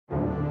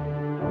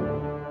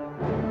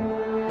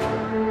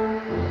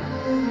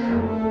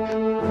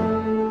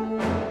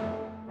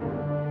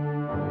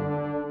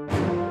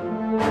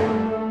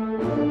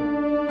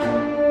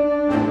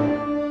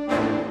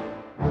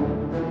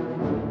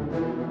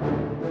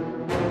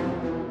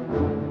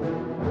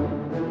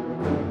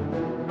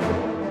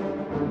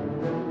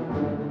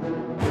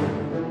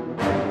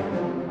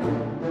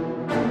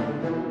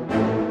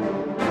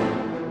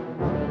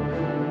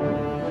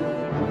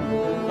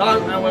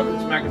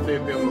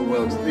favorite build of the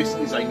world. This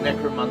is a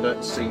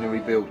Necromunda scenery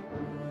build.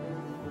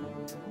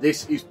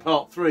 This is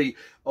part 3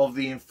 of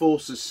the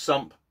Enforcer's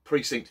Sump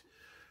precinct.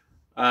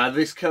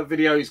 This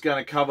video is going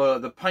to cover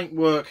the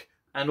paintwork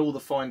and all the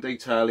fine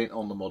detailing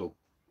on the model.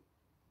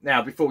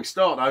 Now, before we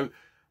start though,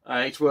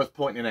 it's worth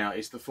pointing out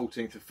it's the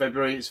 14th of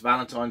February, it's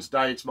Valentine's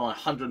Day, it's my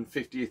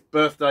 150th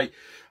birthday,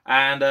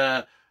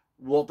 and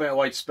what better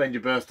way to spend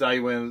your birthday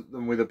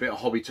than with a bit of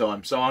hobby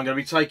time. So I'm going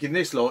to be taking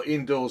this lot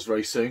indoors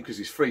very soon because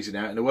it's freezing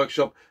out in the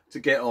workshop to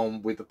get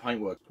on with the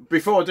paintwork.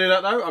 Before I do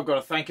that though, I've got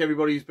to thank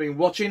everybody who's been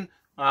watching.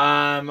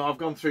 I've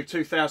gone through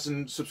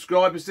 2,000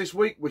 subscribers this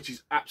week, which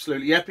is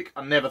absolutely epic.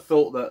 I never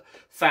thought that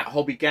Fat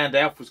Hobby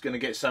Gandalf was going to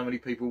get so many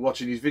people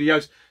watching his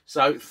videos.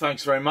 So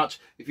thanks very much.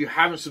 If you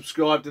haven't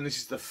subscribed and this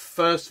is the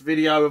first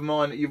video of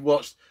mine that you've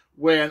watched,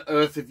 where on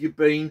earth have you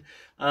been?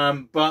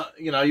 But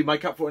you know, you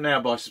make up for it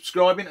now by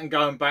subscribing and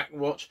going back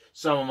and watch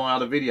some of my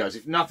other videos.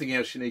 If nothing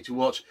else, you need to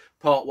watch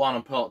part 1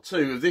 and part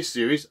 2 of this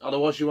series,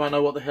 otherwise you won't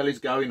know what the hell is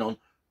going on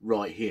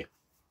right here.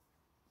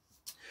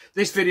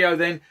 This video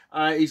then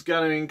is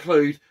going to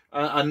include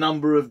a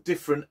number of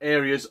different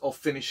areas of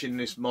finishing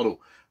this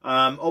model.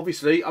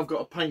 Obviously I've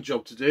got a paint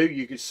job to do.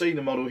 You can see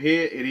the model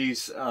here. It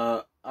is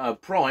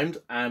primed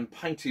and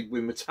painted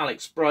with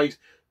metallic sprays,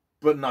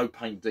 but no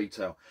paint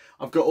detail.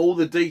 I've got all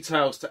the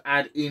details to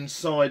add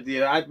inside the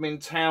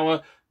admin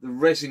tower. The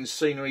resin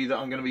scenery that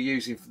I'm going to be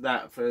using for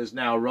that has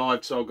now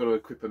arrived, so I've got to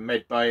equip a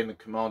med bay and the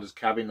commander's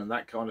cabin and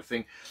that kind of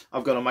thing.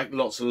 I've got to make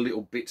lots of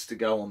little bits to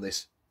go on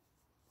this.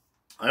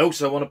 I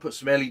also want to put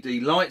some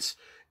LED lights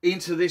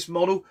into this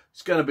model.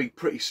 It's going to be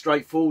pretty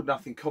straightforward,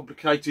 nothing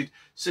complicated.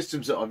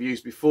 Systems that I've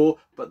used before,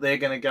 but they're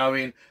going to go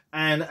in.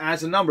 And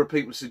as a number of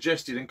people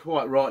suggested, and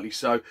quite rightly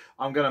so,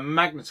 I'm going to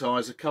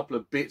magnetise a couple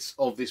of bits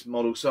of this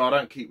model so I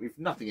don't keep, if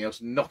nothing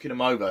else, knocking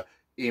them over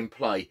in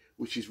play,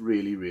 which is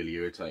really, really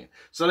irritating.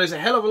 So there's a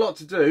hell of a lot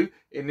to do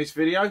in this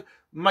video.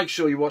 Make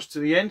sure you watch to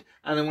the end,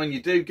 and then when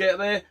you do get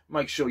there,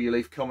 make sure you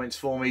leave comments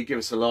for me, give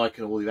us a like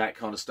and all of that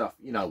kind of stuff.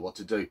 You know what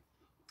to do.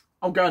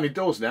 I'm going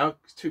indoors now.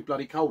 It's too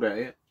bloody cold out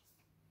here.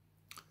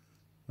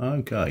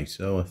 Okay,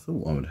 so I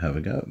thought I would have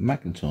a go at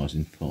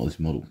magnetising part of this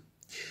model.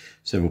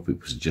 Several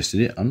people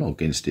suggested it. I'm not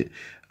against it.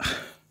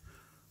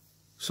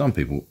 Some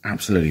people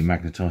absolutely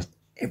magnetise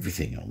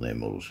everything on their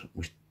models,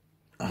 which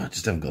I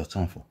just haven't got the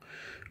time for.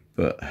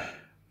 But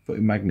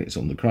putting magnets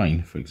on the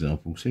crane, for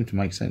example, seemed to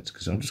make sense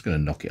because I'm just going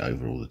to knock it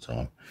over all the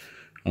time.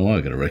 I'm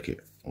either going to wreck it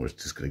or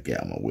it's just going to get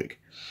out of my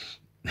wick.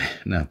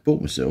 Now, I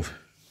bought myself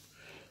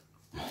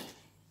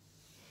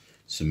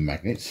some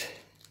magnets,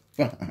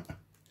 but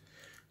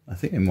I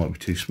think they might be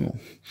too small.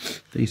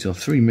 These are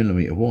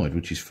 3mm wide,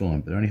 which is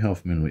fine, but they're only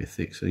 0.5 mm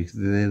thick. So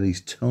they're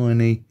these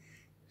tiny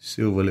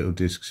silver little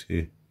discs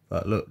here.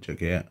 But look,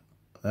 check it out.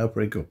 They're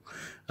pretty cool.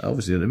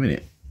 Obviously, at the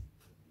minute,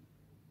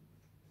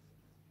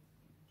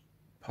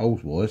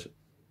 poles wise,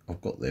 I've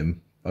got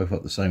them both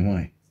up the same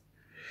way.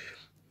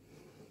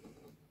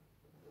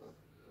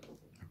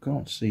 I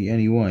can't see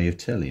any way of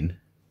telling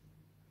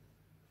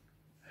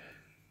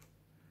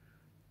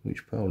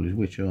which pole is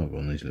which either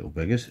on these little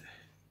beggars.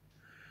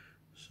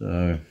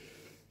 So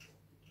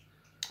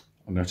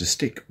I'm going to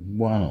stick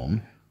one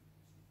on.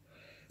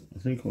 I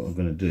think what I'm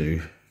going to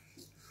do,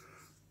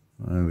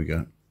 there we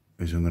go,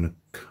 is I'm going to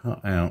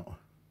cut out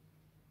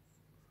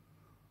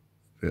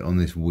a bit on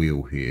this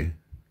wheel here,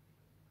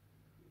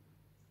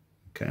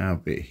 cut out a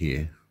bit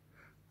here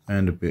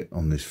and a bit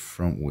on this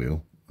front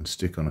wheel and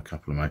stick on a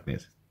couple of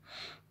magnets.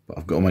 But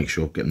I've got to make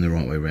sure I get them the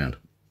right way around,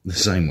 the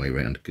same way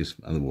around, because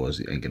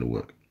otherwise it ain't going to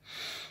work.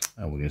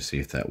 And we're going to see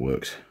if that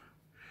works.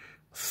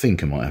 I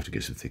think I might have to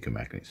get some thicker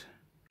magnets.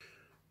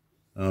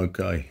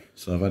 Okay,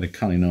 so I've had a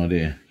cunning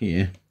idea.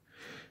 Here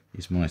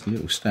is my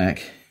little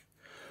stack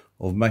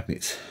of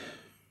magnets.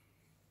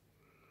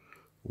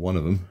 One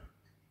of them,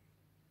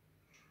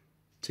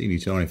 teeny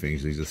tiny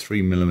things. These are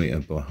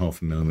 3mm by 0.5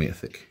 mm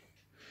thick.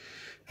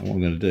 And what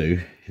I'm going to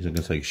do is I'm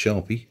going to take a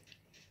Sharpie.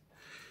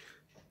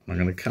 I'm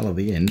going to colour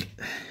the end.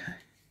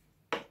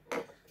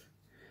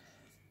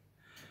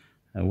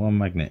 And one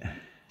magnet.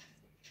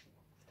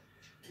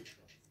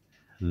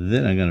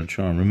 Then I'm going to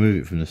try and remove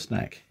it from the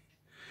stack,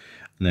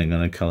 and then I'm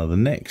going to colour the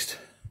next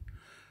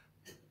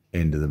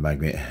end of the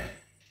magnet,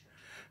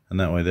 and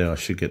that way there I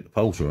should get the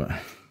poles right,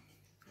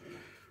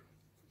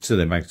 so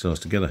they're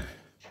magnetised together.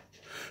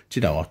 Do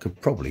you know, I could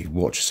probably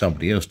watch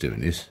somebody else doing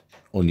this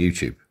on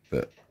YouTube,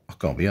 but I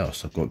can't be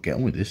arsed. I've got to get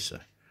on with this, so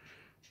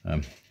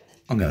I'm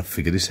going to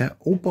figure this out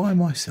all by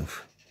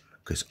myself,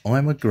 because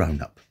I'm a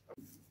grown-up.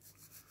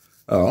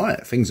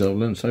 Alright, things I've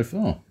learned so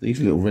far. These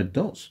little red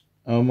dots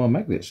are my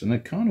magnets, and they're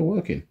kind of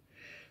working.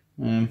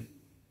 They've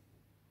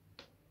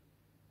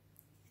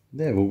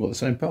all got the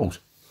same poles.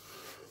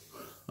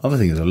 Other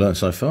things I've learned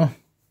so far.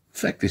 In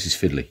fact, this is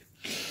fiddly.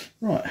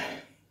 Right,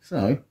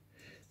 so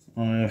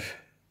I've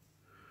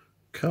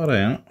cut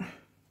out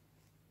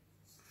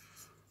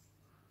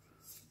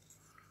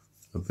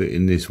a bit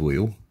in this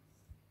wheel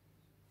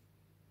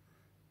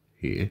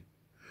here,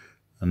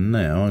 and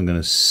now I'm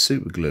going to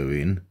super glue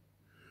in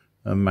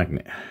a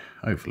magnet,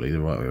 hopefully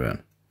the right way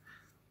around.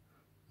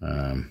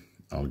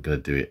 I'm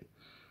going to do it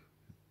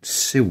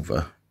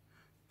silver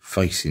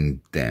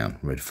facing down,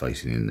 red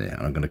facing in there.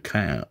 And I'm going to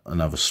cut out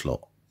another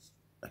slot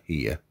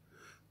here,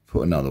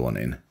 put another one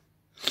in,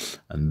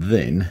 and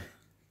then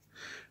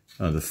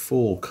the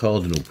 4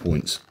 cardinal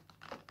points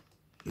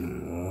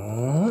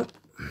on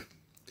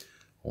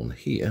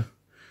here.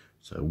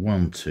 So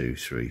 1, 2,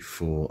 3,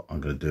 4. I'm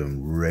going to do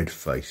them red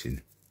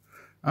facing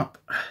up.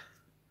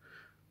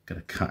 Going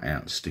to cut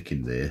out and stick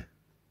in there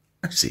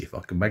and see if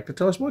I can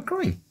magnetise my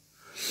crane.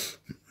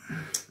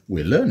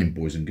 We're learning,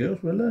 boys and girls,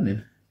 we're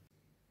learning.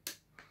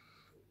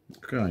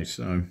 Okay,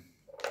 so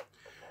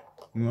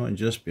you might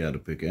just be able to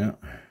pick out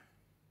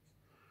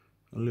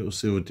a little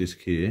silver disc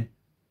here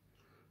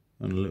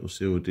and a little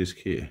silver disc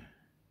here.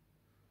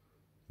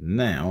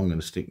 Now I'm going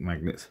to stick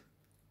magnets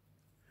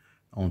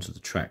onto the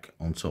track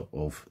on top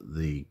of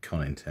the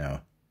conning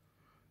tower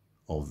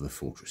of the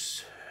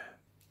fortress.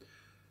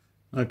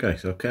 Okay,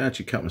 so I can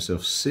actually cut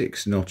myself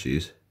 6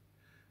 notches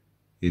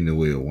in the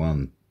wheel,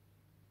 1,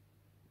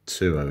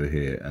 2 over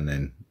here, and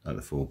then at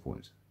the 4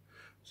 points.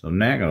 So I'm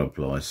now going to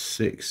apply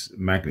 6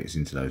 magnets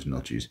into those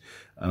notches,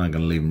 and I'm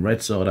going to leave them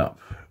red side up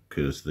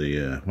because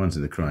the ones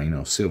in the crane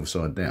are silver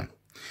side down.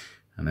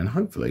 And then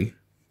hopefully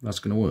that's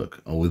going to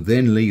work. I will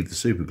then leave the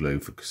super glue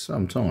for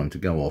some time to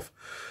go off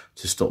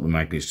to stop the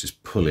magnets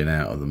just pulling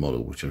out of the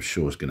model, which I'm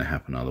sure is going to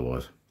happen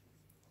otherwise.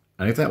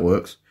 And if that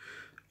works,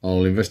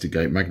 I'll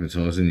investigate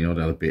magnetising the odd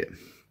other bit,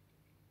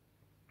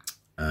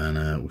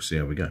 and we'll see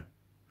how we go.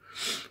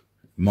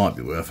 Might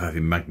be worth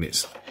having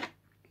magnets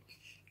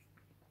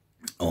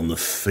on the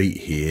feet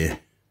here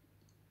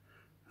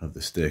of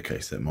the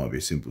staircase. That might be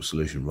a simple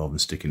solution rather than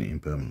sticking it in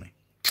permanently.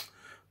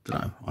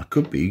 Don't know. I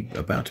could be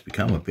about to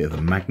become a bit of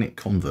a magnet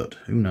convert.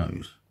 Who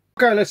knows?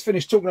 Okay, let's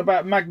finish talking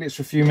about magnets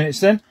for a few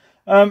minutes then.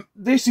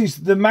 This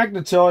is the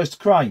magnetised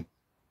crane.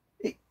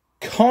 It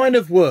kind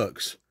of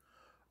works.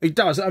 It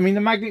does. I mean,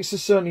 the magnets have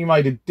certainly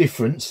made a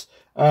difference.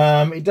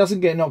 It doesn't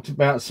get knocked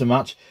about so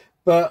much.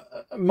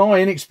 But my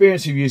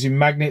inexperience of using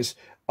magnets,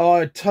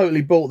 I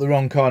totally bought the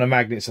wrong kind of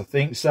magnets, I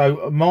think.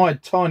 So my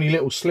tiny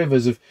little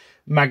slivers of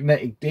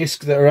magnetic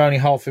disc that are only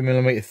 0.5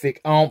 millimetre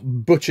thick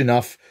aren't butch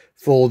enough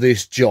for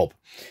this job.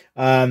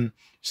 So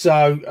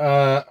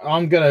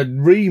I'm going to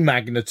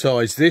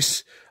remagnetise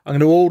this. I'm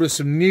going to order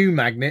some new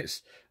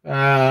magnets.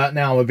 Now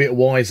I'm a bit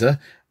wiser.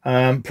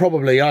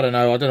 Probably, I don't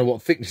know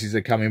what thicknesses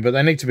are coming, but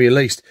they need to be at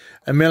least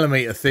 1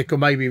 millimetre thick, or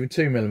maybe even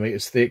 2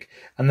 millimetres thick,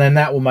 and then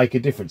that will make a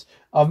difference.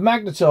 I've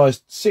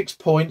magnetised 6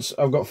 points.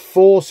 I've got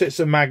 4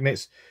 sets of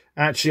magnets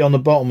actually on the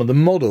bottom of the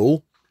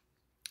model,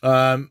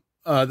 the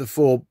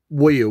 4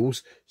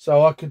 wheels,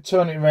 so I can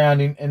turn it around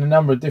in a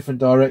number of different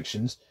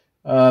directions,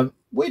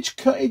 which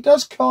it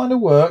does kind of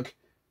work,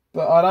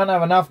 but I don't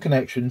have enough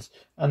connections,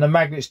 and the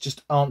magnets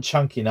just aren't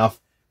chunky enough.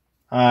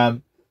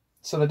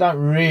 So they don't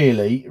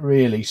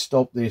really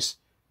stop this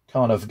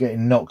kind of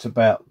getting knocked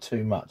about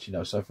too much, you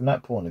know. So from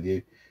that point of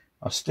view,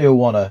 I still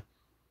want to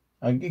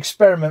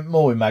experiment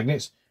more with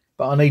magnets,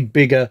 but I need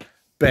bigger,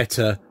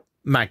 better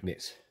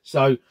magnets.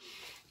 So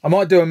I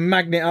might do a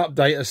magnet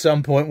update at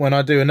some point when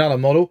I do another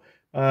model,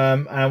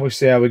 and we'll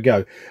see how we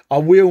go. I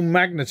will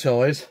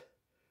magnetise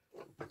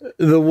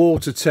the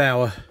water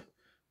tower.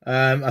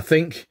 I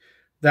think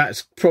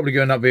that's probably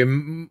going to be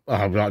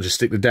I'll just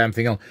stick the damn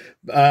thing on.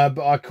 But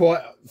I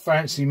quite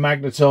fancy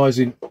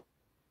magnetising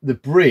the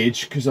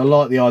bridge because I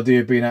like the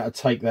idea of being able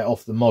to take that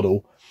off the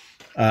model.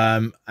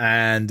 So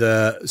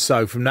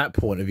from that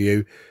point of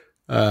view,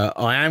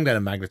 I am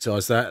going to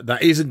magnetise that.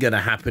 That isn't going to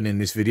happen in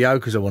this video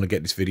because I want to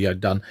get this video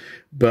done.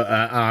 But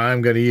I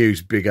am going to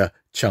use bigger,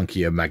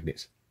 chunkier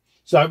magnets.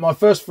 So my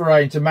first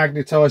foray into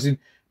magnetising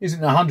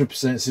isn't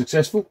 100%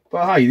 successful.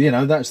 But hey, you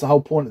know, that's the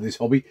whole point of this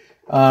hobby.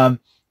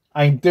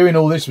 I'm doing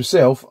all this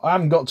myself. I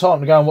haven't got time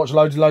to go and watch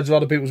loads of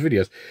other people's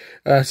videos.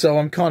 So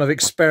I'm kind of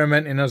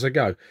experimenting as I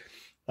go.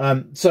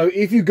 So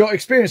if you've got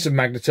experience of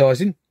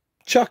magnetising,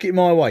 chuck it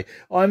my way.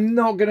 I'm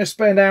not going to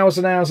spend hours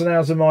and hours and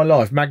hours of my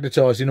life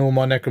magnetising all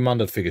my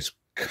Necromunda figures.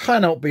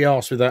 Cannot be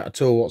arsed with that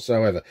at all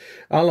whatsoever.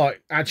 I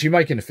like actually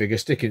making a figure,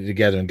 sticking it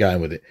together and going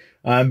with it.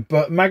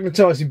 But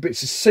magnetising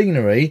bits of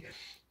scenery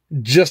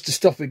just to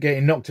stop it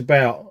getting knocked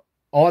about,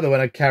 either when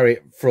I carry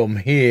it from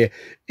here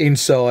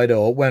inside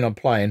or when I'm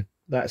playing,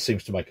 that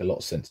seems to make a lot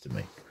of sense to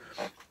me.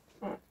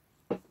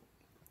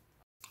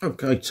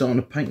 Okay, time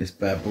to paint this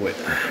bad boy.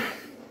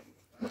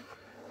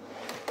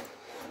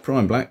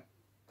 Prime black,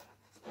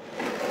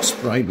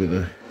 sprayed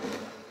with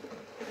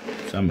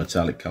some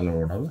metallic colour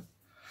or another.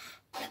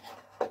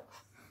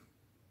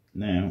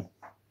 Now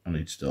I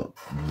need to start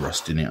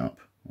rusting it up.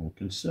 I'm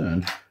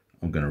concerned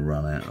I'm going to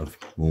run out of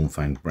Warm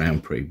Fang Brown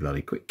pretty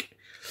bloody quick.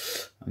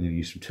 I'm going to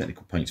use some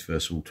technical paints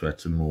first of all to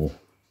add some more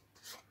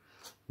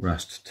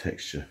rust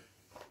texture.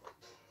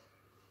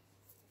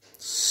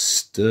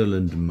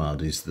 Stirland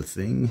mud is the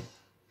thing.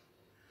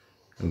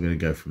 I'm going to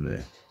go from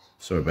there.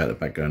 Sorry about the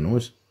background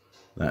noise.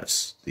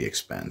 That's the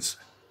Expanse.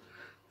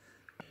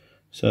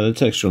 So the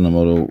texture on the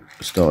model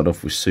started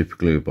off with super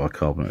glue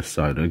bicarbonate of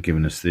soda,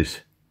 giving us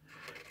this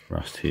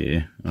rust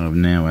here. I've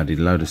now added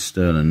a load of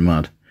Stirland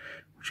mud,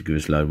 which will give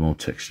us a load more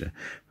texture.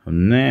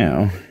 I'm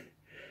now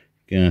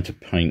going to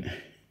paint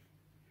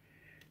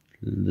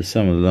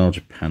some of the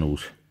larger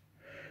panels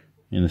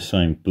in the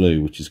same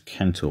blue, which is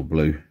Cantor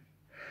blue,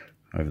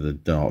 over the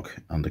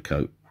dark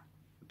undercoat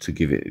to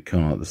give it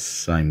kind of like the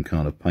same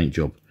kind of paint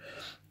job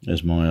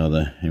as my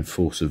other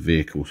Enforcer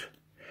vehicles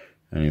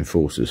and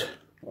Enforcers.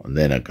 And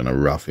then I'm going to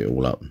rough it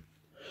all up and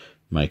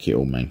make it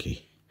all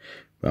manky.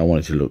 But I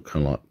want it to look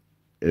kind of like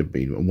it had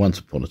been once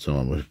upon a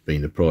time, was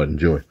been the pride and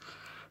joy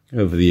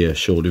of the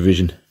Shore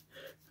Division.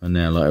 And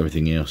now, like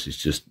everything else, it's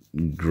just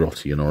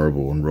grotty and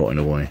horrible and rotting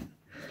away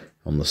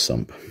on the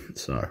sump.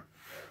 So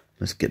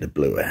let's get the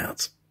blue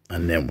out,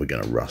 and then we're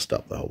going to rust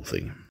up the whole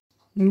thing.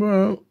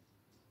 Well,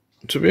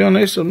 to be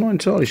honest, I'm not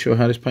entirely sure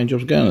how this paint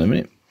job's going at the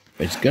minute.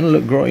 It's going to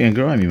look grotty and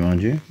grimy,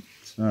 mind you.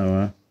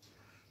 So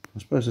I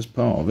suppose that's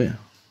part of it.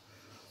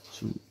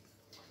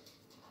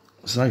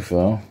 So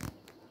far,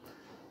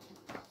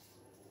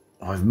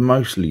 I've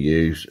mostly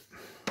used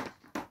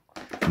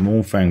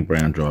Morfang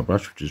Brown Dry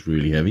Brush, which is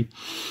really heavy.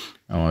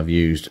 I've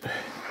used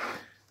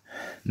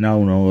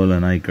Nuln Oil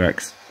and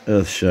Agrax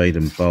Earthshade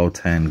and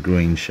Baltan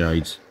Green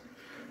shades.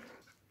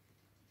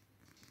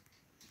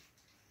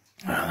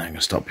 I'm going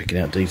to start picking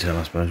out detail,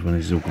 I suppose, when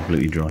it's all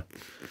completely dry.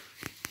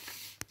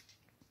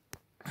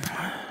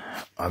 I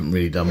haven't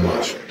really done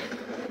much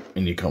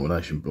in the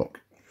accommodation block.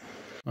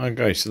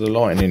 Okay, so the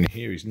lighting in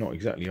here is not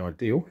exactly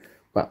ideal,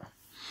 but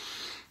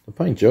the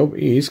paint job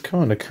is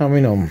kind of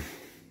coming on.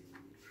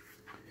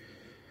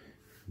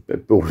 A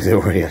bit bored with it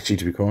already, actually,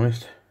 to be quite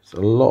honest. It's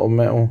a lot of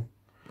metal.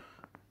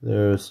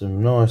 There are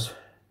some nice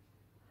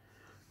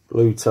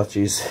blue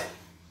touches.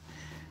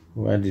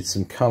 We added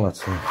some colour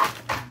to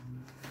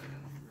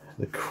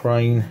the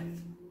crane.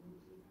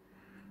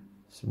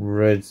 Some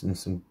reds and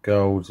some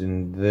golds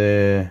in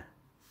there.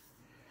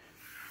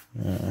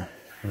 And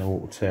a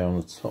water tail on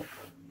the top.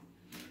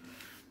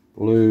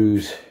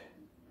 Blues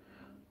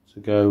to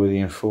go with the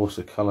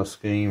Enforcer colour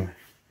scheme.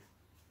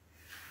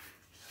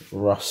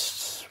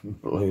 Rusts,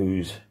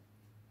 blues,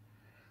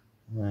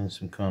 and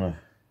some kind of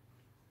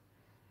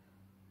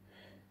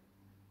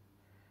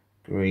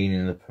green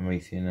in the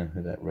Promethean and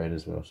with that red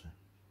as well. So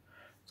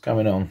it's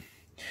coming on.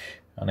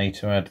 I need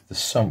to add the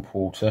sump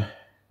water.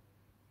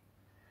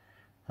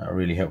 That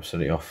really helps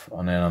set it off.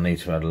 And then I need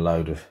to add a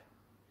load of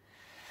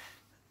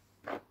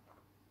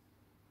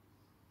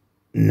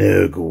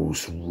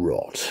Nurgle's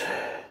Rot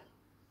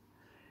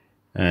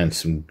and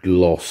some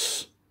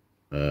gloss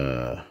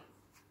Nuln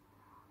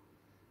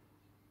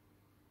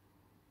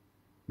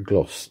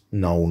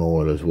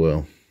Oil as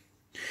well.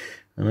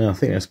 And I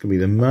think that's going to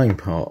be the main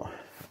part of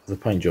the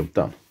paint job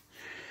done.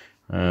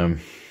 No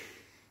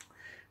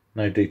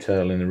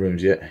detail in the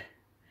rooms yet.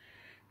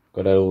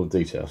 Got to add all the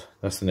details.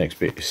 That's the next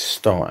bit, is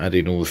start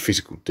adding all the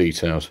physical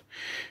details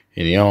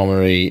in the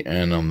armory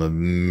and on the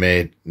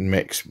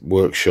mech's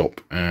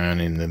workshop and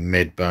in the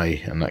med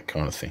bay and that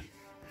kind of thing.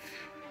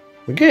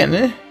 We're getting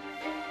there.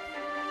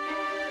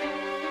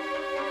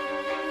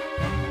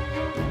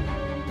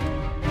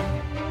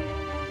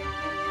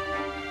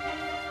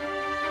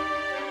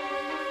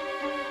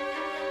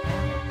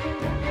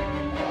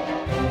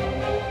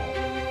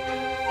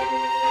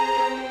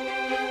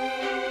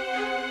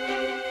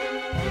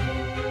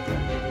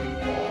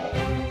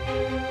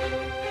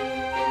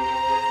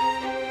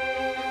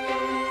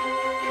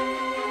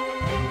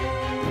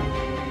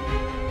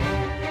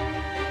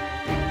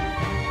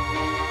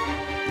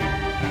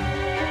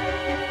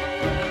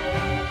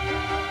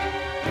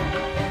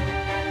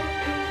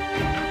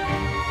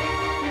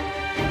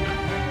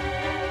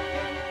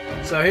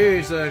 So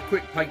here's a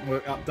quick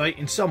paintwork update.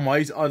 In some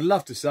ways, I'd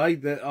love to say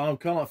that I'm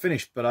kind of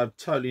finished, but I'm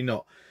totally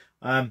not.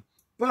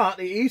 But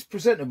it is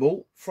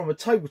presentable from a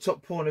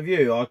tabletop point of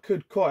view. I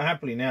could quite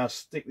happily now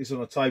stick this on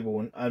a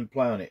table and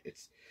play on it.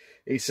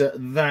 It's at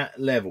that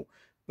level.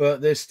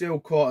 But there's still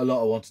quite a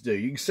lot I want to do.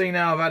 You can see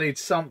now I've added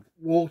sump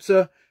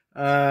water,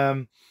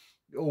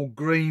 all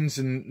greens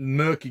and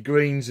murky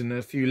greens and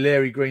a few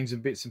leery greens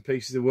and bits and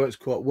pieces. It works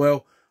quite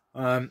well.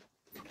 And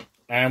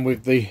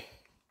with the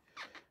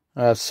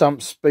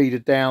sump speeder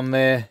down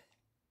there,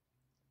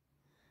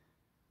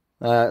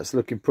 it's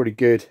looking pretty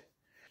good.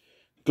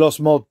 Gloss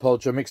Mod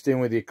Podge I mixed in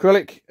with the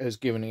acrylic has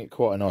given it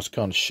quite a nice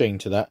kind of sheen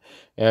to that.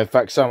 In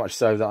fact, so much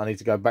so that I need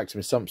to go back to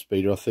my sump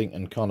speeder, I think,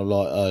 and kind of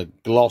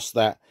like gloss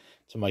that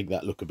to make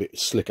that look a bit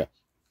slicker.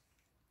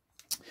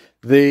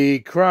 The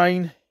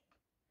crane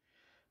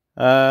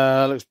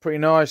looks pretty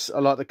nice. I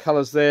like the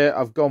colours there.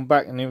 I've gone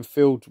back and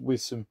infilled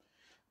with some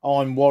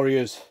Iron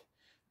Warriors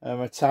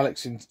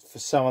metallics in for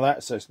some of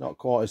that, so it's not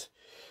quite as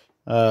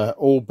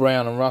all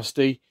brown and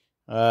rusty.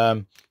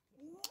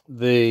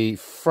 The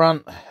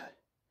front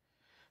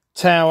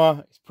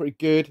tower is pretty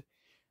good,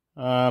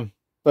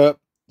 but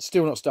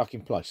still not stuck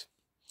in place.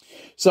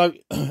 So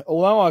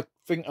although I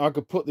think I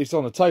could put this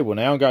on the table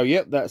now and go,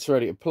 yep, that's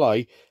ready to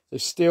play,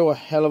 there's still a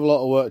hell of a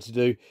lot of work to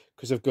do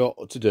because I've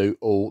got to do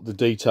all the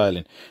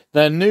detailing.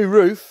 The new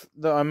roof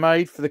that I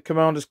made for the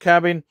commander's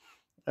cabin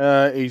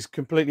is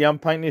completely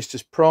unpainted. It's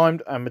just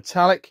primed and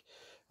metallic.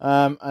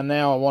 And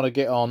now I want to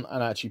get on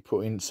and actually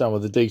put in some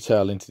of the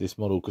detail into this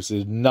model, because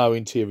there's no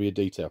interior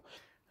detail.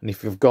 And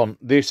if you've gone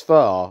this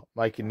far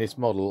making this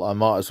model, I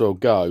might as well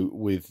go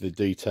with the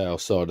detail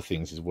side of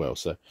things as well.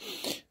 So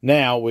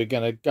now we're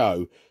going to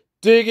go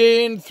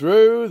digging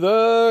through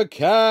the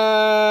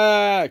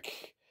CAC.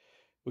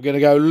 We're going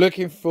to go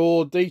looking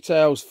for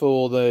details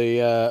for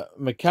the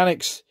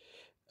mechanics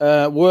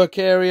work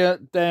area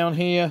down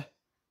here.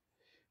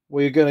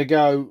 We're going to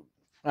go,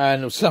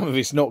 and some of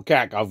it's not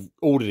CAC, I've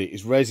ordered it,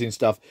 it's resin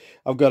stuff.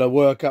 I've got to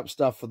work up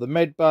stuff for the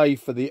med bay,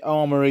 for the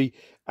armory,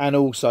 and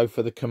also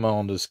for the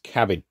commander's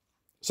cabin.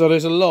 So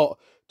there's a lot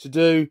to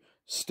do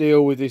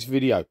still with this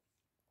video.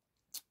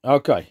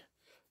 Okay,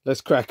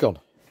 let's crack on.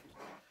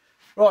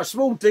 Right,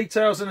 small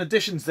details and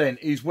additions then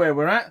is where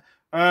we're at.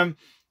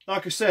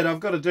 Like I said, I've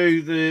got to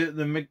do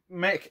the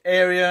mech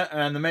area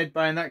and the med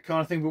bay and that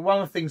kind of thing. But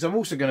one of the things I'm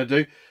also going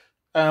to do,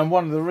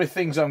 one of the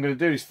things I'm going to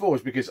do this for,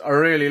 is because I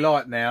really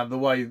like now the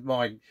way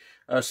my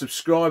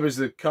subscribers,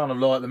 the kind of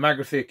like the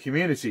Magrathea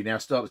community now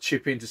start to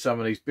chip into some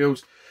of these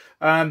builds.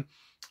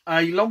 A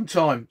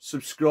long-time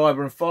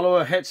subscriber and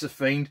follower,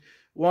 Hetzer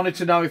wanted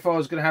to know if I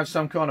was going to have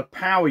some kind of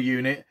power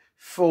unit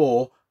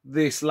for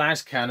this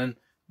las cannon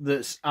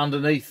that's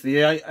underneath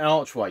the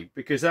archway,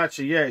 because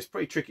actually, yeah, it's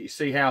pretty tricky to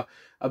see how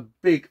a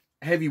big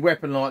heavy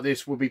weapon like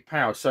this will be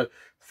powered. So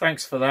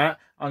thanks for that.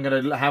 I'm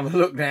going to have a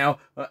look now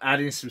at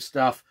adding some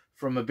stuff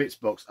from a bits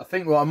box. I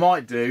think what I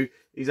might do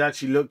is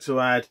actually look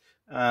to add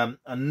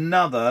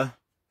another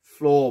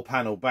floor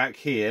panel back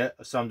here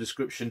of some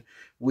description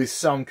with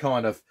some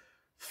kind of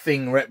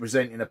thing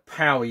representing a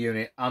power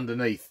unit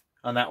underneath,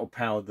 and that will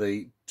power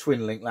the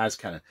twin link las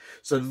cannon.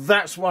 So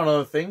that's one of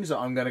the things that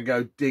I'm going to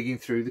go digging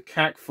through the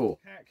CAC for.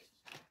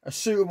 A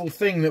suitable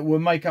thing that will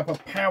make up a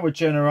power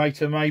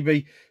generator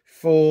maybe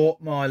for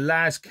my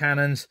las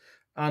cannons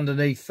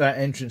underneath that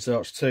entrance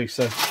arch too.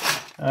 So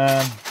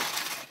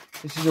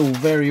this is all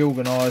very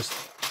organised.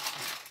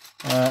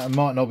 It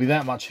might not be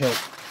that much help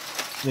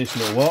this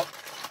little what.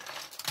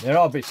 There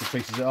are bits and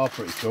pieces that are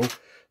pretty cool.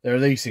 There are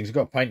these things. I've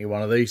got to paint you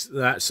one of these.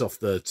 That's off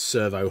the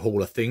servo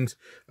hauler things.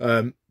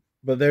 But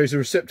there is a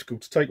receptacle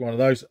to take one of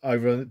those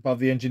over above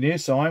the engineer,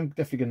 so I'm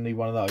definitely going to need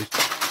one of those.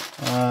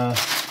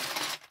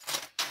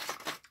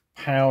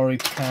 Power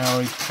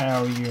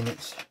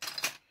units.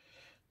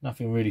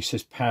 Nothing really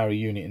says power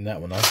unit in that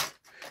one though.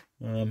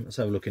 Let's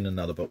have a look in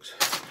another box.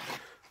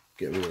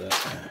 Get rid of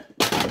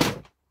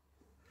that.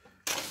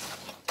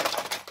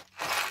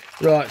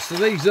 Right, so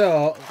these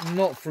are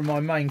not from my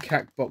main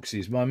CAC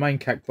boxes. My main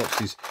CAC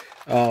boxes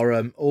are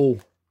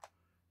all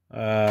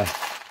out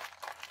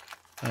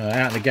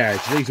in the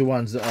garage. These are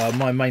ones that are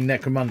my main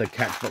Necromunda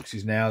CAC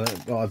boxes now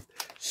that I've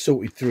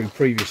sorted through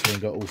previously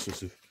and got all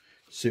sorts of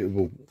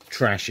suitable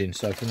trash in.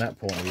 So from that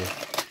point of view,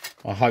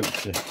 I hope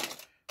to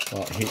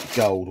like hit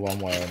gold one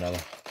way or another.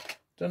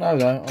 Don't know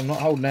though, I'm not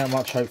holding out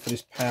much hope for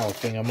this power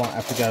thing. I might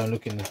have to go and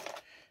look in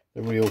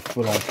the real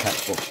full-on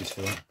CAC boxes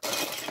for that.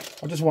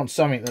 I just want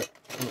something that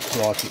looks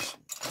like it's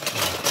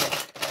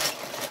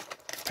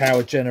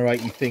power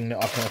generating thing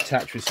that I can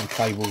attach with some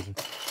cables and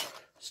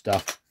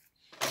stuff.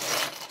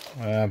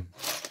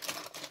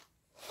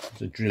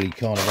 It's a drilly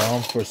kind of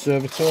arm for a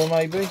servitor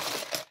maybe.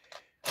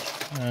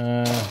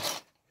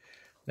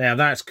 Now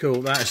that's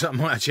cool. I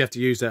might actually have to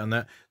use that on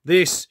that.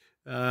 This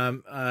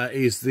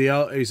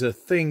is a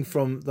thing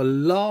from the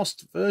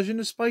last version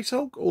of Space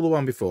Hulk or the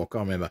one before, I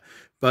can't remember,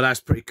 but that's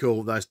pretty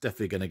cool. That's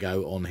definitely going to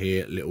go on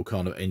here, little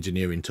kind of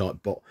engineering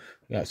type bot.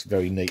 That's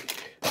very neat.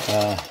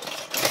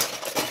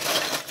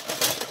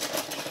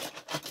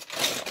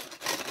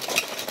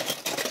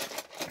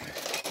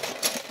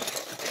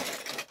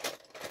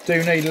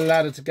 Do need a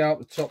ladder to go up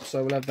the top,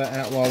 so we'll have that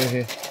out while we're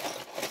here.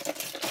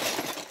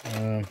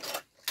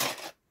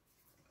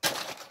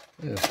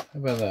 Yeah, how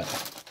about that?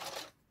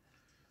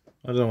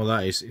 I don't know what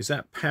that is. Is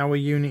that power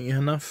unit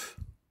enough?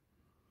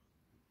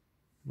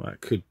 Well,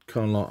 it could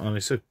kind of like, I mean,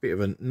 it's a bit of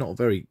a not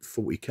very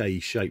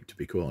 40k shape, to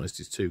be quite honest.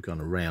 It's too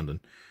kind of round and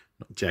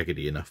not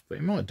jaggedy enough, but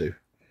it might do.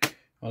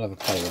 I'll have a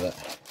play with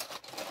that.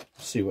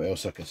 See what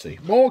else I can see.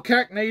 More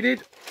CAC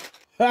needed.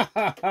 Ha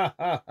ha ha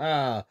ha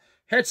ha.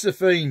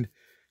 Hetzer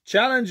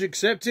challenge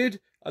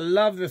accepted. I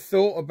love the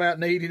thought about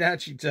needing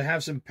actually to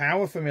have some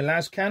power for my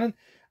las cannon.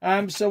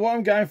 So what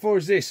I'm going for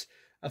is this.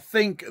 I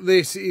think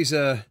this is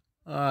a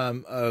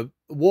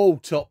wall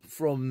top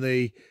from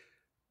the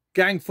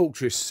Gang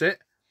Fortress set,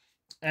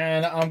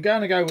 and I'm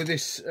going to go with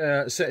this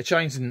set of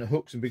chains and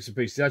hooks and bits and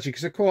pieces actually,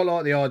 because I quite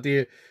like the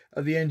idea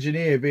of the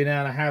engineer being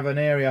able to have an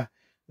area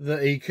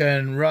that he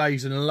can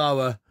raise and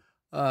lower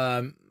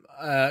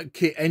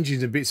kit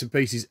engines and bits and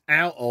pieces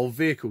out of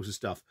vehicles and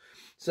stuff.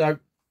 So,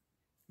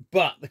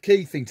 but the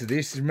key thing to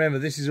this is, remember,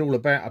 this is all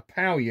about a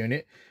power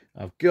unit.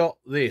 I've got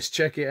this,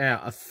 check it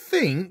out. I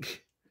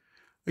think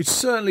it's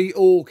certainly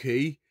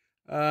Orky.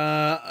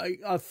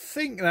 I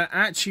think that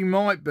actually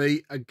might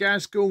be a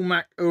Gazgul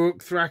Mac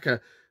Uruk Thraka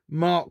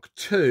Mark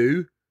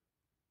II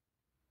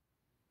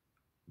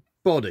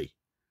body,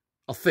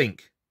 I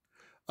think,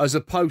 as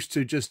opposed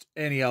to just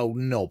any old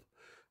knob.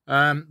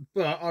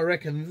 But I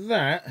reckon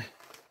that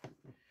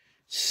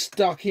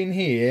stuck in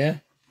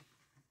here,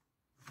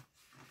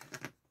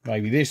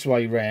 maybe this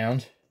way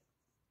round,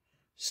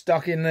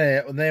 stuck in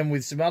there, and then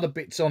with some other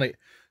bits on it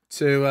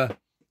to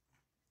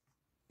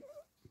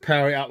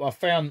power it up.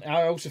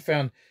 I also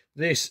found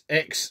this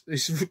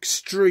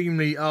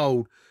extremely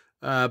old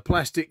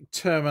plastic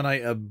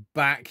Terminator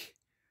back.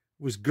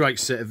 Was a great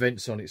set of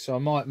vents on it, so I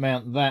might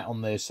mount that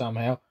on there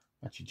somehow.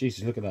 Actually,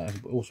 Jesus, look at that,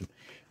 that's awesome.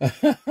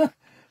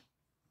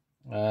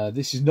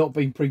 This has not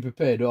been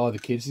pre-prepared either,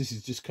 kids. This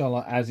is just kind of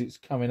like as it's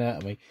coming out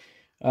of me.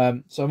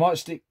 So I might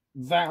stick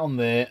that on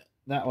there.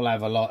 That will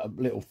have a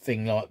little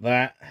thing like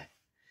that.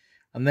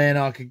 And then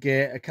I could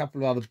get a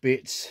couple of other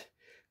bits,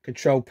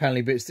 control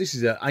paneling bits. This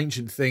is an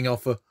ancient thing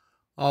off a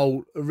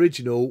old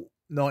original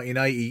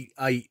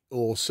 1988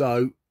 or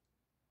so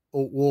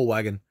war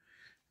wagon.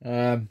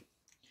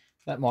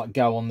 That might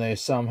go on there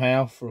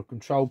somehow for a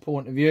control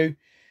point of view.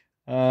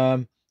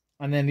 And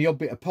then the odd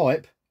bit of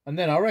pipe. And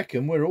then I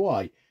reckon we're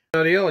away.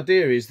 So the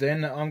idea is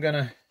then that I'm going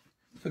to...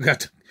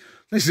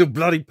 This is all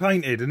bloody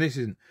painted and this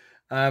isn't.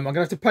 I'm going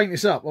to have to paint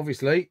this up,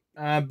 obviously.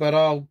 But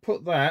I'll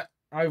put that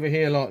over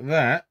here like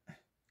that.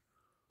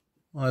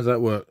 How does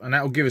that work? And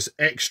that will give us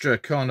extra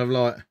kind of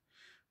like...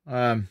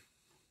 an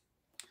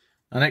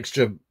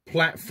extra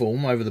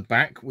platform over the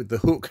back with the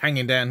hook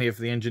hanging down here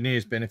for the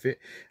engineer's benefit,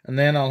 and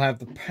then I'll have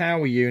the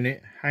power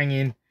unit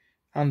hanging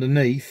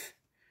underneath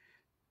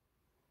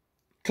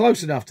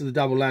close enough to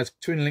the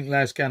twin link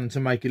las cannon to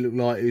make it look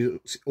like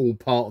it's all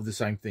part of the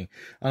same thing,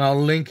 and I'll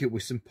link it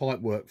with some pipe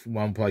work from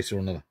one place or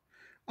another.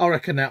 I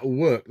reckon that will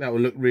work. That will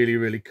look really,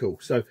 really cool.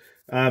 So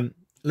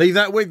leave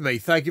that with me.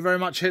 Thank you very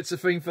much,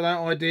 Hetzafine, for that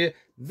idea.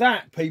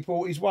 That,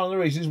 people, is one of the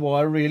reasons why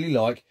I really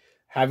like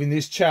having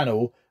this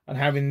channel and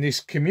having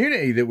this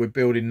community that we're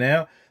building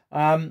now,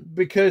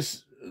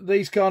 because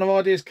these kind of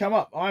ideas come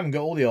up. I haven't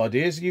got all the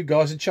ideas. You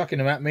guys are chucking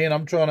them at me, and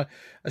I'm trying to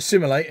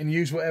assimilate and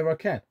use whatever I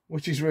can,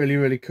 which is really,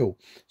 really cool.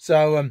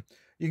 So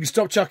you can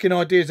stop chucking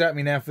ideas at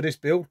me now for this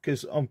build,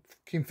 because I'm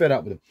fucking fed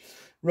up with them.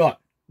 Right,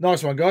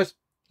 nice one, guys.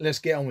 Let's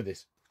get on with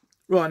this.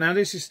 Right, now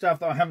this is stuff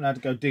that I haven't had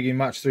to go digging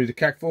much through the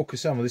CAC for, because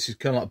some of this is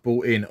kind of like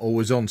bought in or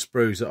was on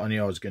sprues that I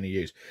knew I was going to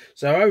use.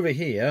 So over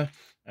here,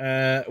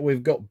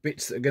 we've got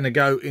bits that are going to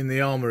go in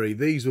the armory.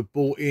 These were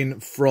bought in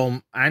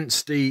from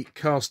Anstey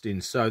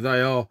Castings, so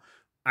they are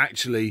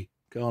actually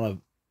kind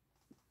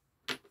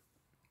of,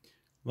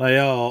 they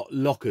are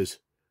lockers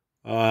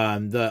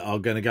that are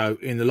going to go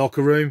in the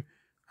locker room,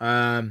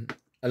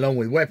 along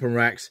with weapon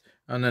racks,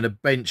 and then a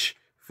bench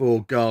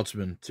for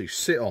guardsmen to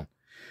sit on.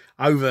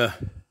 Over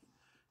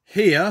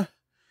here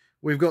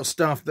we've got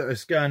stuff that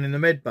is going in the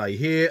med bay.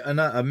 Here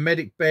a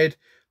medic bed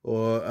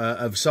or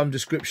of some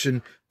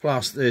description,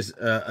 plus there's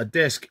a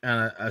desk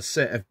and a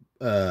set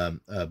of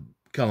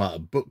kind of like a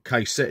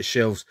bookcase, set of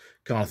shelves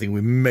kind of thing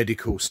with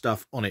medical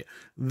stuff on it.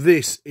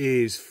 This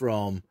is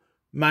from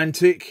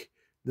Mantic.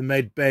 The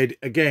med bed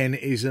again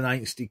is an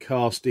Anstey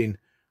Casting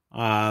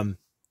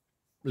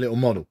little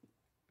model.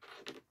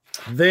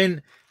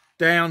 Then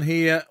down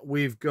here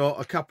we've got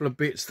a couple of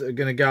bits that are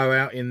going to go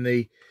out in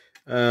the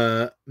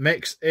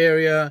mechs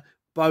area,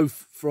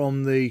 both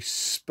from the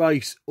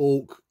Space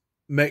Orc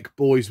Mech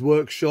Boys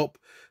workshop.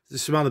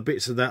 There's some other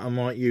bits of that I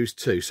might use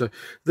too. So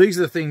these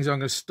are the things I'm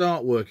going to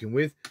start working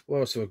with. What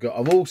else have I got?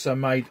 I've also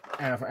made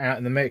out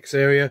in the mechs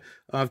area,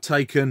 I've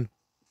taken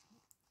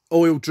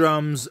oil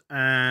drums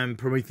and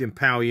Promethean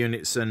power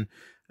units and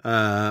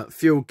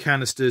fuel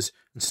canisters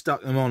and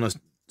stuck them on a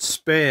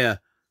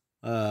spare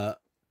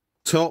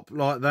top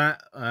like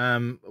that,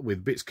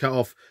 with bits cut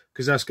off,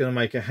 because that's going to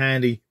make a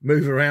handy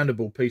move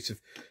aroundable piece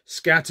of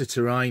scatter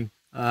terrain,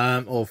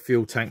 or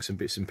fuel tanks and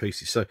bits and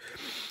pieces. So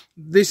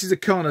this is the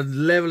kind of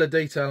level of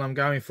detail I'm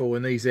going for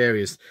in these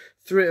areas.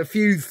 A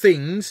few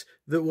things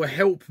that will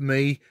help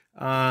me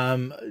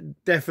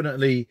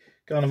definitely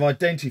kind of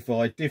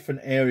identify different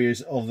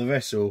areas of the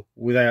vessel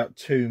without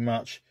too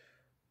much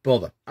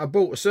bother. I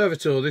bought a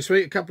servitor this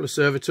week, a couple of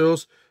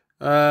servitors.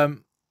 Here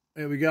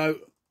we go.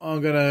 I'm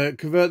going to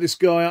convert this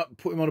guy up,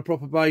 put him on a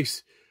proper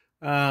base,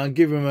 and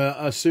give him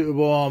a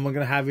suitable arm. I'm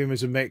going to have him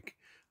as a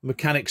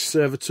mechanics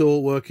servitor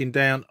working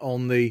down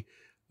on the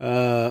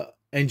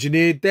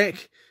engineer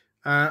deck.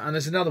 And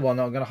there's another one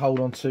that I'm going to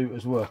hold on to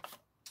as well.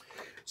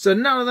 So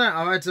none of that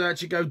I've had to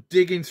actually go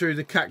digging through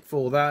the CAC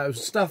for. That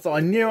was stuff that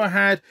I knew I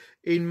had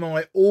in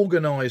my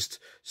organised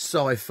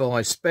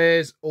sci-fi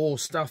spares, or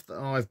stuff that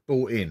I've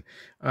bought in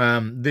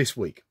this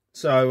week.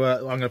 So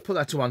I'm going to put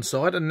that to one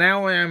side, and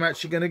now I am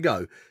actually going to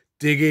go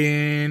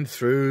digging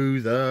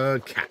through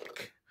the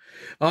CAC.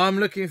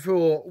 I'm looking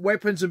for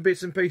weapons and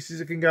bits and pieces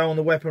that can go on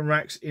the weapon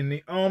racks in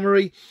the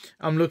armory.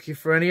 I'm looking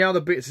for any other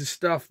bits of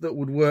stuff that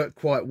would work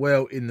quite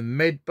well in the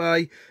med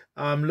bay.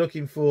 I'm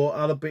looking for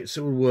other bits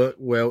that would work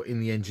well in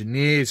the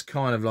engineers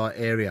kind of like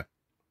area.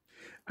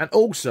 And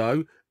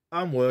also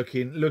I'm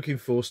looking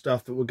for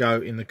stuff that will go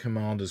in the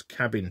commander's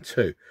cabin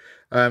too.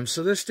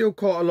 So there's still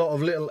quite a lot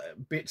of little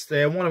bits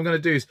there. And what I'm going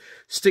to do is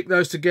stick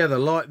those together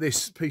like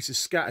this piece of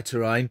scatter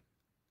terrain,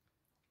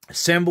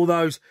 assemble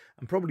those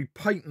and probably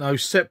paint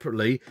those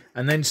separately,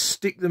 and then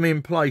stick them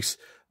in place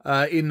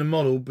in the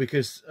model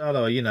because,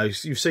 although, you know,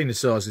 you've seen the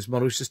size of this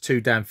model, it's just too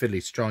damn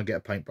fiddly to try and get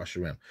a paintbrush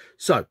around.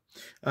 So,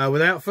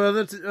 without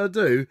further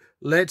ado,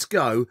 let's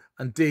go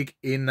and dig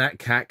in that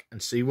cack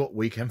and see what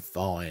we can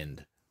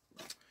find.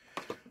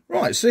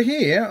 Right, so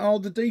here are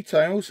the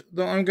details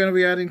that I'm going to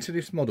be adding to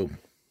this model.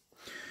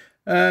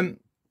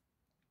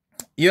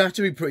 You have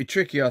to be pretty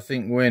tricky, I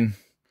think, when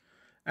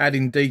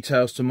adding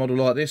details to a model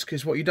like this,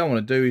 because what you don't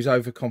want to do is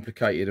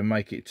overcomplicate it and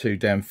make it too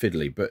damn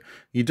fiddly, but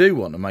you do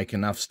want to make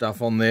enough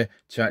stuff on there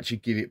to actually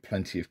give it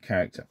plenty of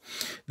character.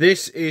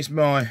 This is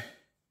my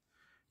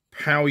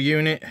power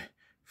unit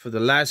for the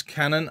las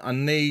cannon. I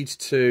need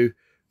to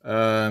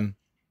add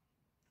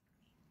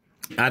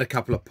a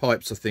couple of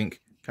pipes, I think,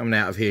 coming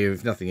out of here,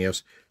 if nothing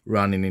else,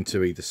 running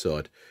into either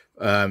side.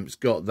 It's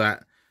got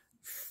that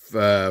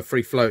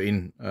free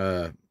floating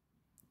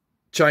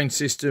chain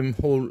system,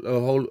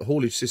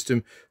 haulage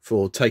system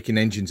for taking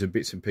engines and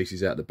bits and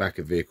pieces out the back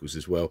of vehicles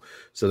as well.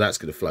 So that's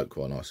going to float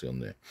quite nicely on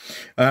there.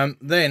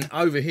 Then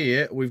over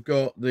here, we've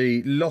got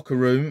the locker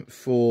room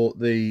for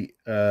the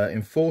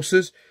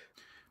enforcers.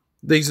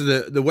 These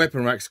are the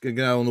weapon racks going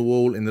to go on the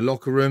wall in the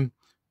locker room.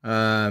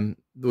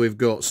 We've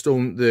got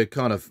the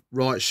kind of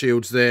riot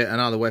shields there and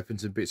other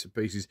weapons and bits and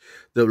pieces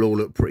that will all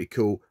look pretty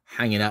cool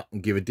hanging up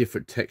and give a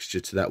different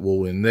texture to that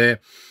wall in there.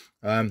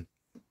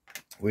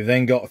 We've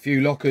then got a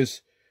few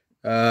lockers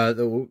that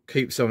will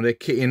keep some of their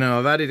kit in. Now,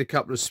 I've added a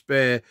couple of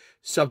spare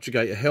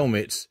subjugator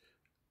helmets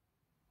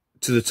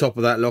to the top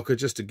of that locker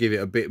just to give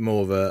it a bit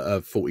more of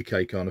a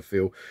 40k kind of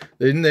feel.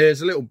 Then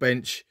there's a little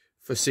bench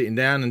for sitting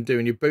down and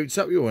doing your boots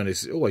up. You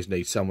always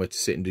need somewhere to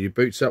sit and do your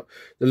boots up.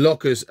 The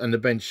lockers and the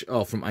bench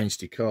are from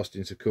Ainsley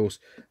Castings, of course.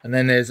 And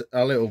then there's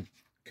a little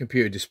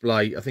computer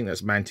display. I think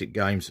that's Mantic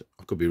Games.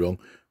 I could be wrong,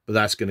 but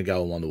that's going to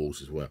go on one of the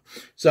walls as well.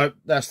 So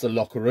that's the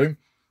locker room.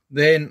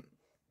 Then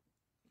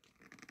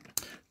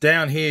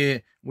down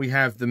here we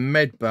have the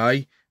med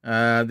bay,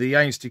 the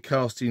Ainsley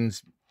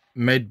Castings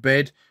med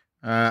bed,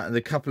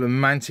 the couple of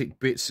Mantic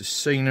bits of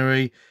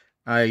scenery,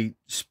 a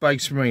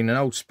Space Marine, an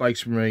old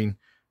Space Marine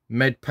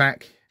med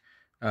pack,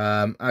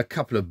 a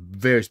couple of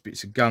various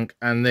bits of gunk,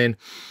 and then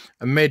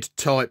a med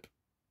type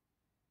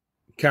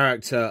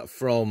character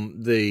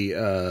from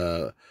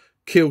the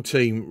Kill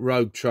Team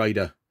Rogue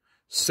Trader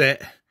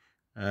set.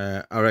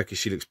 I reckon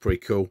she looks pretty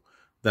cool.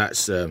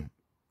 That's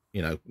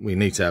you know, we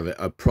need to have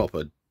a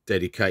proper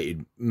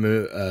dedicated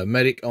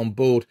medic on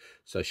board,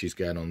 so she's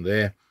going on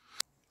there.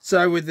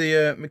 So with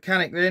the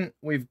mechanic, then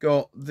we've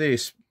got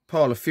this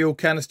pile of fuel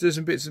canisters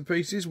and bits and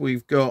pieces.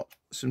 We've got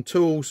some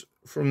tools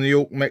from the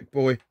Orc Mech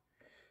Boy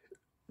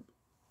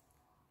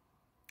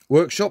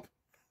workshop.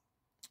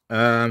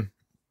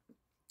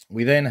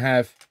 We then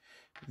have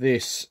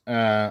this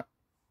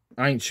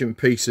ancient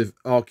piece of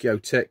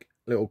archaeotech,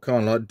 little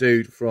kind of like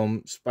dude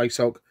from Space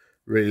Hulk.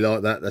 Really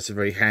like that. That's a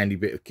very handy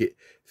bit of kit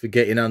for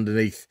getting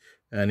underneath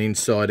and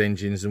inside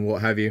engines and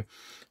what have you.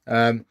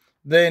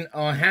 Then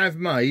I have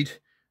made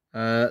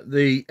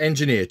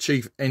the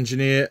chief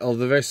engineer of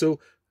the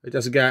vessel. It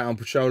doesn't go out on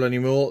patrol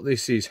anymore.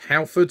 This is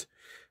Halford,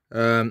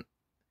 made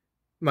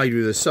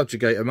with a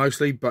subjugator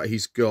mostly, but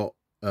he's got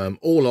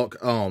Orlok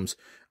arms,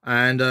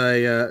 and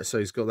so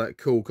he's got that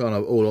cool kind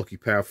of Orlocky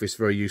power fist,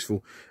 very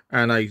useful,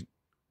 and a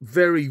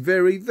very,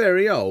 very,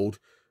 very old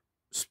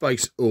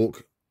Space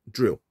Orc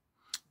drill.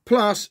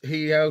 Plus,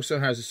 he also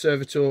has a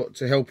servitor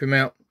to help him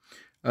out.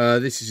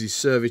 This is his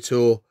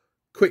servitor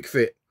quick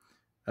fit,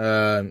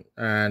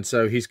 and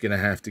so he's going to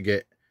have to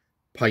get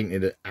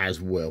painted as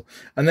well.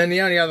 And then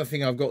the only other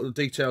thing I've got the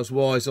details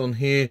wise on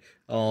here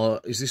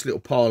is this little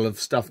pile of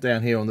stuff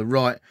down here on the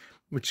right,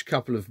 which is a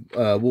couple of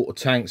water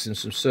tanks and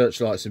some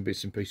searchlights and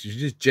bits and pieces,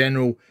 just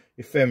general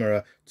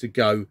ephemera to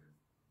go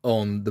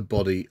on the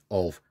body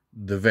of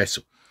the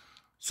vessel.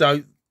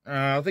 So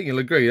I think you'll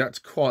agree that's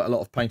quite a lot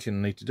of painting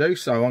I need to do,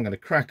 so I'm going to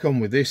crack on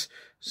with this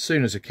as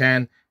soon as I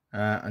can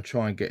and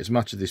try and get as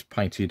much of this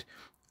painted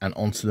and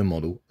onto the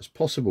model as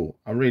possible.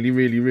 I really,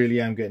 really,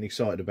 really am getting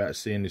excited about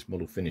seeing this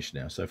model finished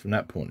now. So from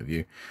that point of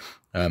view,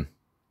 don't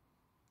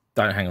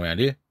hang around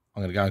here.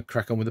 I'm going to go and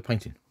crack on with the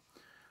painting.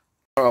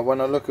 All right,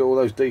 when I look at all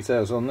those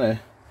details on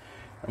there,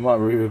 I might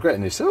be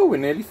regretting this. Oh, we're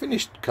nearly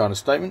finished kind of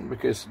statement,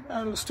 because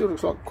it still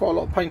looks like quite a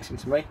lot of painting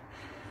to me.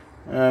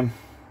 So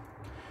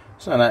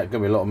that's going to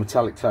be a lot of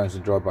metallic tones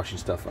and dry brushing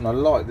stuff. And I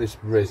like this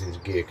resin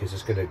gear because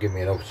it's going to give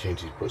me an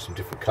opportunity to put some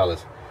different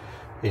colours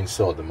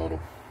inside the model.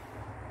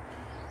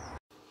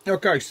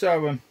 Okay,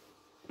 so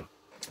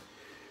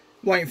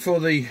waiting for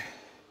the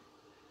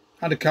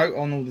undercoat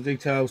on all the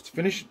details to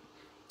finish.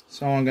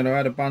 So I'm going to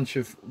add a bunch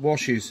of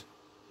washes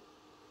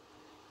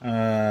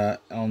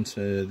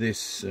onto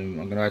this. I'm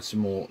going to add some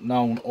more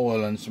Nuln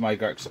Oil and some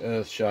Agrax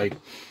Earthshade,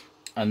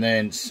 and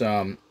then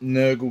some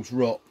Nurgle's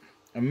Rot,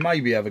 and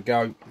maybe have a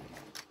go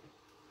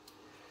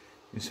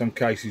in some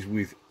cases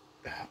with,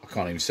 I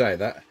can't even say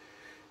that,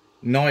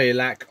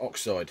 Nihilak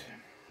Oxide.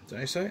 Did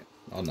I say it?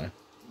 I don't know.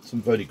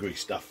 Some verdigris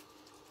stuff.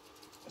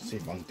 Let's see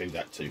if I can do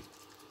that too.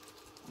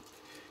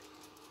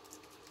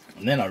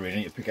 And then I really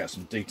need to pick out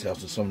some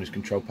details of some of these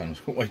control panels.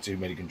 I've got way too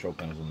many control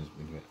panels on this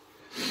bit.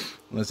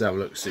 Let's have a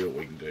look, see what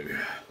we can do.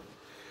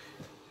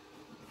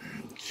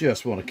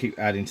 Just want to keep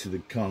adding to the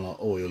kind of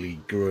like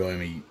oily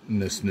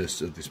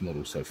griminess of this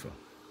model so far.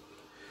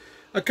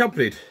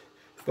 Accompanied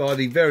by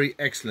the very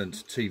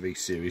excellent TV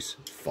series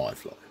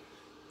Firefly.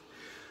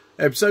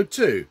 Episode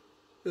 2,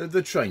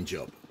 the train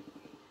job.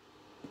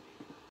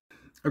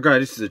 Okay,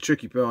 this is a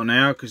tricky part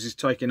now because it's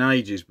taking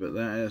ages, but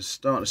they're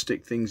starting to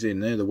stick things in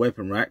there. The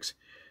weapon racks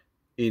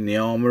in the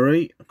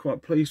armoury, I'm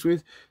quite pleased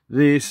with.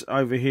 This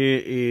over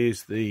here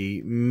is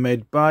the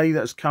med bay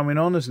that's coming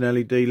on. There's an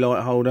LED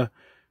light holder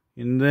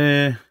in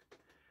there.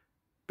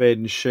 Bed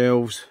and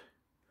shelves.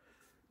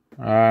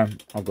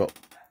 I've got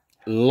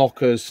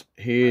lockers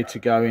here to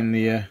go in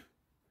the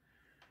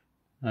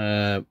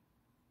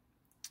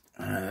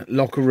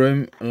locker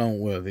room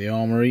along with the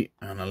armoury,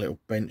 and a little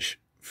bench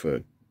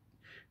for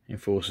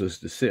enforcers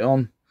to sit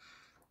on.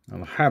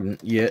 And I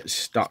haven't yet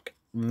stuck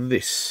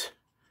this.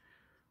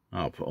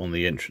 I'll put on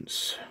the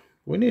entrance.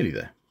 We're nearly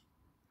there.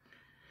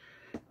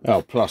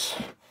 Oh, plus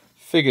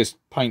figures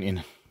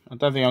painting. I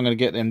don't think I'm going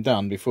to get them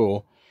done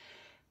before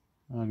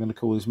I'm going to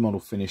call this model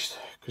finished,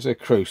 because they're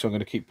crew, so I'm going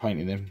to keep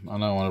painting them. I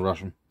know I want to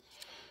rush them,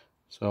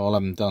 so I'll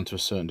have them done to a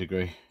certain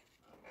degree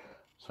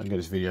so I can get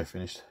this video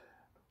finished.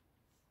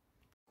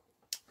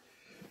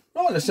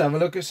 Right, let's have a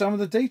look at some of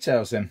the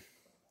details then.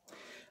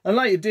 A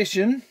late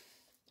addition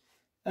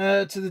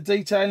to the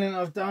detailing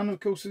I've done,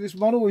 of course, of this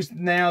model is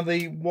now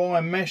the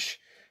wire mesh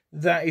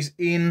that is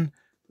in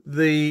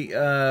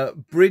the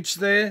bridge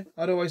there.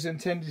 I'd always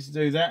intended to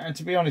do that, and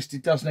to be honest,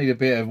 it does need a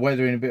bit of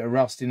weathering, a bit of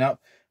rusting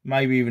up,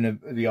 maybe even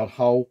the odd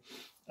hole.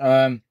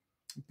 But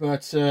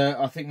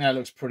I think that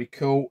looks pretty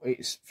cool.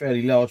 It's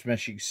fairly large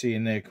mesh, you can see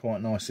in there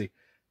quite nicely.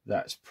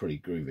 That's pretty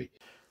groovy.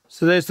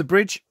 So there's the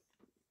bridge.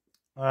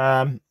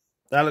 That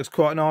looks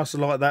quite nice. I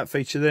like that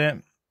feature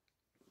there.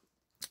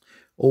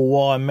 All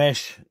wire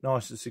mesh,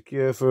 nice and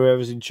secure for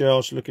whoever's in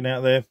charge looking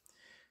out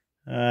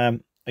there.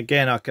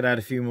 Again, I could add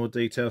a few more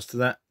details to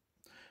that.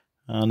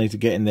 I need to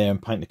get in there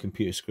and paint the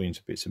computer screens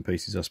to bits and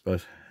pieces, I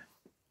suppose.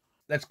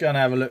 Let's go and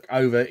have a look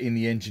over in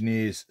the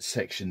engineers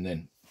section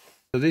then.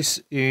 So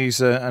this is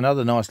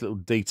another nice little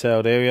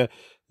detailed area.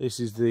 This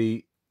is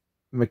the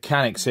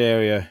mechanics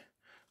area,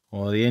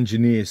 or the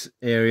engineers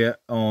area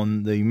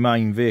on the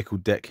main vehicle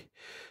deck.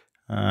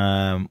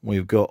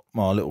 We've got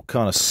my little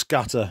kind of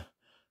scutter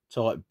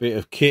type bit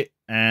of kit,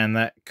 and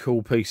that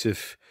cool piece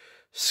of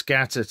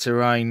scatter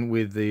terrain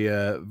with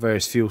the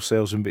various fuel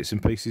cells and bits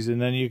and pieces.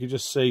 And then you can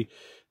just see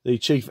the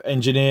chief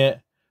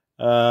engineer,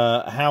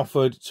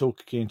 Halford,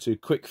 talking to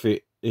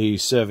Quickfit, the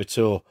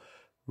servitor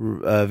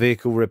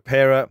vehicle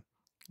repairer.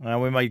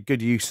 We made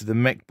good use of the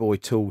Mech Boy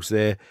tools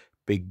there,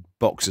 big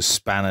box of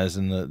spanners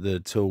and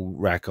the tool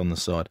rack on the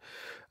side.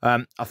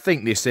 I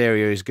think this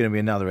area is going to be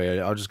another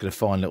area. I'm just going to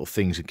find little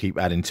things and keep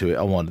adding to it.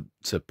 I wanted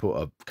to put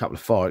a couple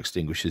of fire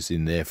extinguishers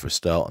in there for a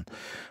start.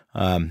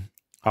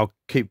 I'll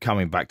keep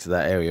coming back to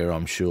that area,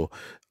 I'm sure.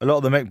 A lot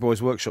of the Mech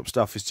Boys workshop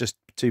stuff is just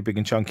too big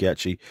and chunky,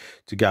 actually,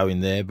 to go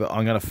in there. But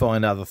I'm going to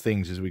find other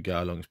things as we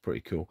go along. It's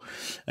pretty cool.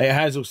 It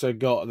has also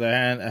got a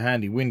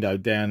handy window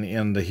down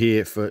under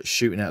here for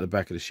shooting out the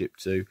back of the ship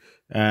too.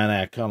 And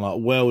a kind of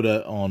like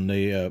welder on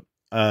the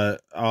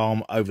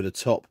arm over the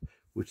top,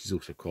 which is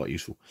also quite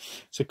useful.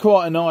 So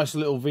quite a nice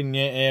little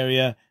vignette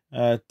area,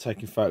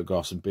 taking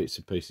photographs and bits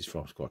and pieces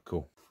from. It's quite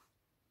cool.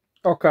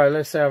 Okay,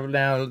 let's have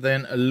now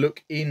then a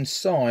look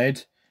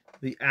inside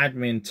the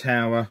admin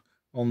tower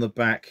on the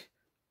back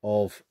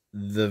of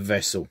the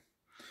vessel.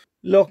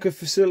 Locker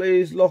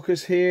facilities,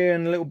 lockers here,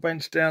 and a little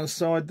bench down the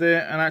side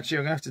there. And actually,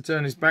 I'm going to have to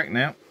turn this back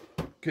now,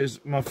 because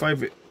my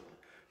favourite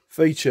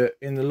feature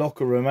in the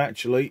locker room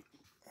actually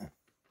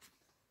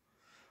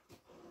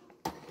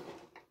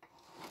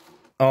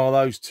are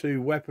those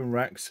two weapon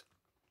racks.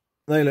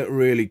 They look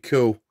really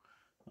cool.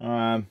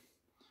 By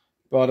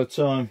the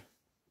time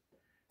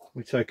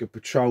we take a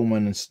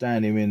patrolman and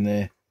stand him in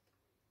there,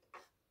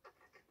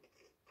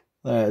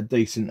 they're a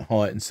decent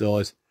height and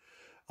size.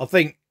 I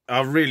think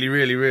I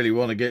really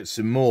want to get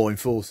some more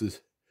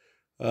enforcers,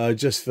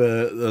 just for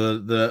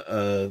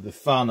the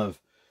fun of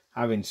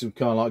having some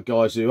kind of like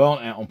guys who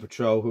aren't out on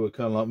patrol, who are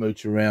kind of like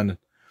mooching around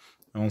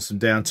on some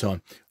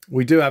downtime.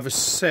 We do have a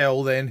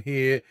cell then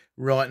here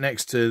right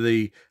next to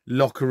the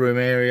locker room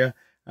area,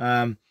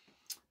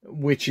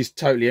 which is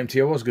totally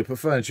empty. I was going to put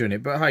furniture in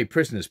it, but hey,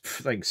 prisoners,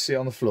 they can sit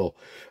on the floor.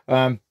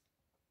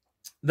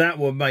 That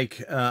will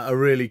make a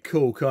really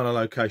cool kind of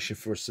location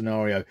for a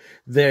scenario.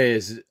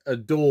 There's a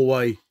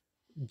doorway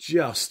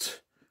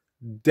just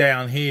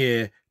down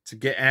here to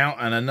get out,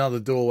 and another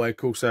doorway, of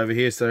course, over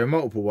here. So there are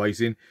multiple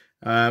ways in.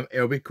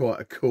 It'll be quite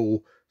a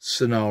cool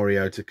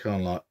scenario to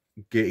kind of like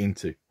get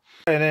into.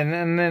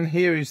 And then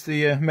here is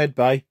the med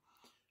bay.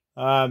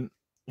 I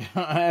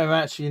am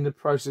actually in the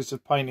process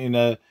of painting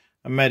a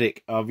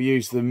medic. I've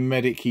used the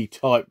medic-y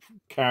type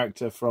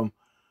character from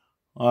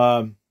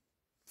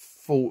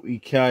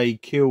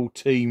 40k Kill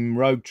Team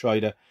Rogue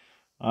Trader,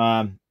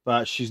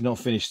 but she's not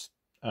finished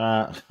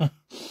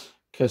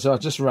because I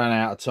just ran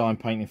out of time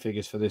painting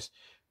figures for this,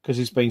 because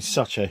it's been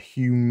such a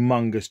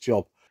humongous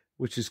job,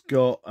 which has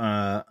got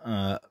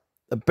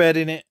a bed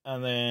in it,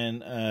 and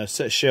then a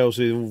set of shelves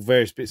with all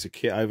various bits of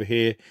kit over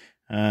here.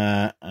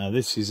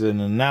 This is an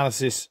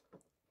analysis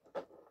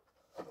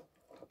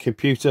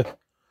computer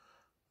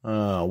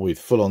with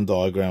full-on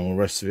diagram and the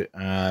rest of it.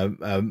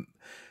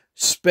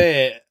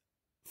 Spare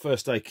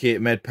first aid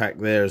kit, med pack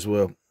there as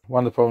well.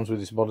 One of the problems with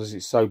this model is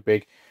it's so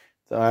big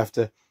that I have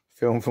to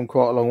film from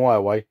quite a long way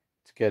away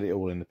to get it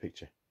all in the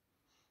picture.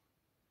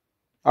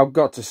 I've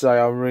got to say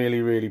I'm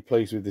really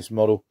pleased with this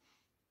model.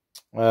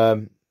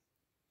 I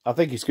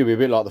think it's going to be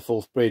a bit like the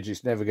Fourth Bridge.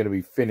 It's never going to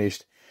be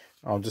finished.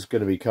 I'm just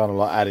going to be kind of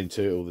like adding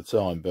to it all the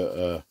time.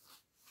 But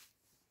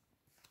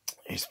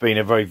it's been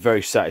a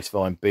very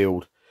satisfying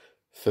build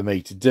for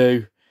me to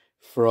do.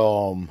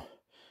 From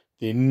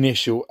the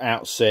initial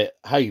outset,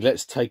 hey,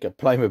 let's take a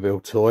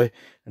Playmobil toy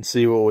and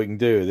see what we can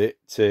do with it,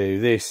 to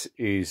this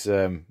is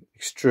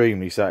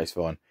extremely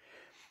satisfying.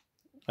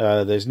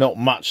 There's not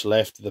much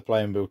left of the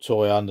Playmobil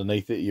toy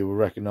underneath it you will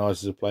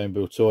recognise as a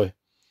Playmobil toy.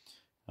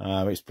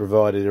 It's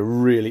provided a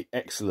really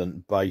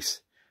excellent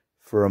base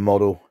for a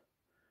model.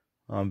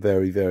 I'm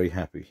very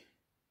happy.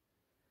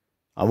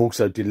 I'm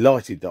also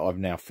delighted that I've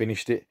now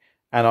finished it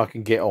and I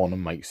can get on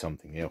and make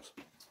something else.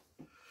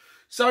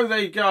 So there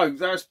you go.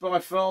 That's by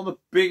far the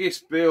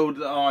biggest build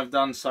that I've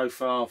done so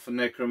far for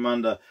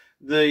Necromunda.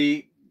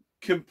 The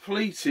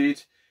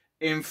completed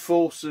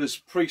Enforcers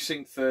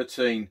Precinct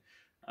 13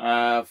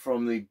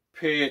 from the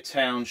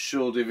Piertown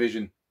Shore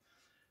Division.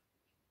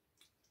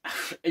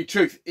 In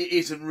truth, it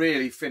isn't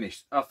really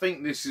finished. I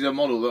think this is a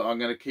model that I'm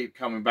going to keep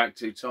coming back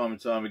to time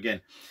and time again.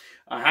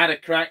 I had a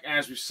crack,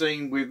 as we've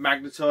seen, with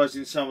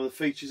magnetising some of the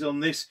features on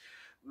this.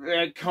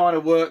 It kind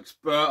of worked,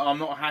 but I'm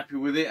not happy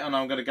with it, and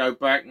I'm going to go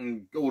back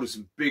and order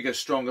some bigger,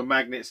 stronger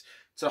magnets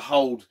to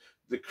hold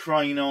the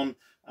crane on.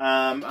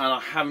 And I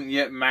haven't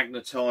yet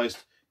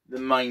magnetised the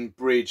main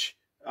bridge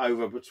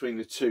over between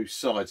the two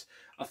sides.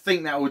 I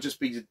think that would just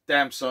be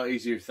damn sight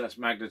easier if that's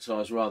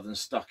magnetised rather than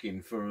stuck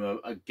in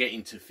from a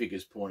getting to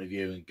figures point of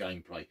view and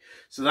gameplay.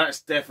 So that's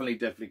definitely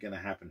going to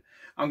happen.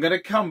 I'm going to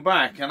come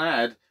back and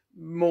add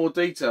more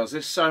details.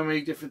 There's so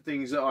many different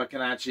things that I can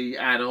actually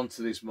add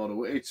onto this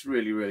model. It's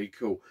really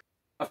cool.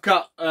 I've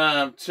cut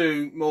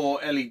 2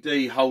 more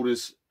LED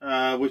holders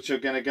which are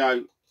going to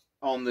go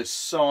on the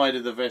side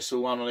of the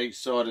vessel, one on each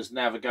side as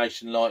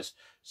navigation lights,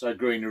 so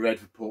green and red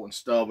for port and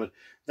starboard.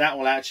 That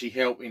will actually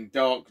help in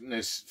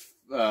darkness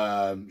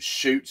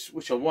shoots,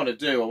 which I want to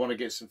do. I want to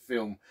get some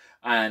film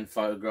and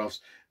photographs.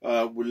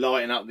 We're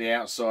lighting up the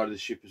outside of the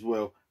ship as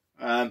well.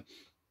 And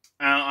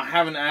I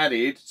haven't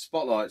added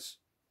spotlights,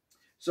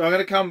 so I'm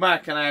going to come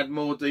back and add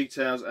more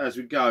details as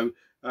we go.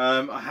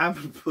 I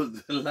haven't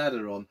put the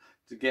ladder on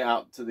to get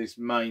up to this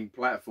main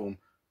platform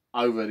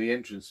over the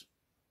entrance,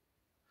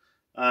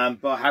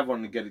 but I have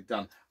wanted to get it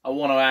done. I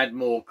want to add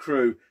more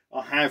crew.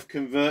 I have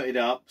converted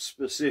up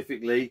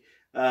specifically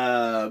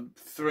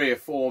 3 or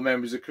 4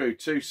 members of crew,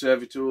 2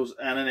 servitors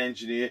and an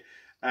engineer,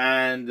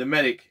 and the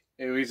medic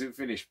who isn't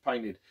finished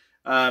painted.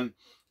 But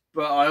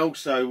I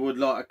also would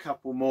like a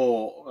couple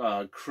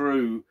more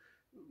crew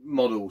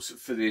models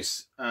for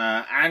this,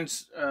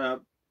 and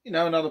you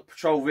know, another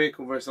patrol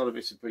vehicle, various other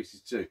bits and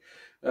pieces too.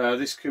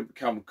 This could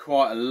become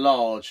quite a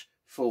large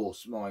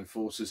force, my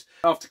enforcers.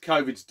 After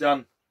COVID's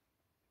done,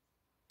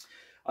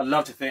 I'd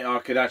love to think I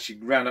could actually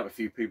round up a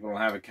few people and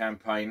have a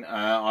campaign.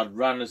 I'd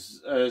run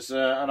as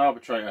an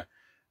arbitrator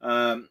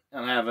and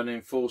have an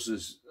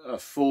enforcers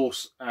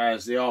force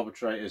as the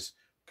arbitrators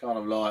kind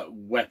of like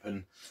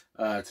weapon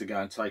to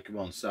go and take them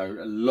on. So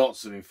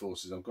lots of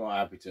enforcers. I'm quite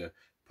happy to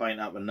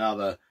paint up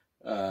another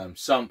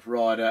Sump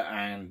rider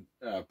and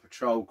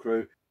patrol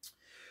crew.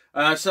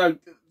 So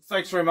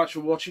thanks very much for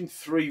watching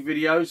 3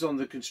 videos on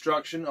the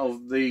construction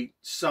of the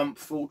Sump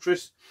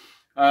Fortress.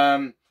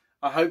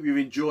 I hope you've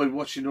enjoyed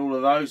watching all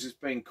of those. It's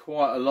been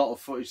quite a lot of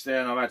footage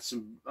there, and I've had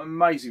some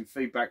amazing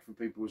feedback from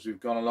people as we've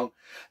gone along.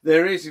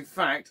 There is, in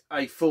fact,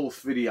 a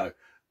 4th video,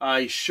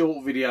 a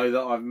short video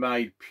that I've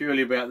made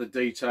purely about the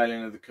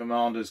detailing of the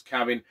commander's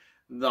cabin.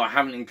 I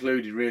haven't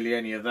included really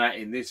any of that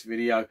in this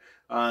video,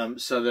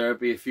 so there'll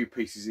be a few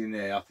pieces in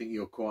there I think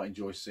you'll quite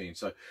enjoy seeing.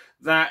 So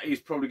that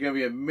is probably going to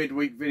be a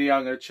midweek video.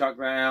 I'm going to chuck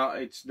that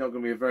out. It's not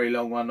going to be a very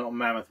long one, not a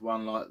mammoth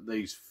one like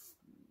these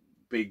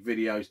big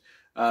videos.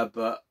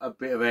 But a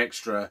bit of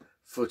extra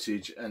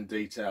footage and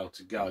detail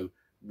to go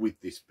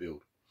with this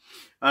build.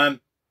 There's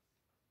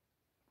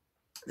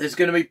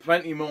going to be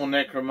plenty more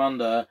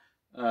Necromunda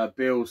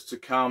builds to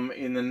come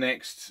in the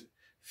next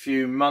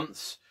few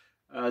months.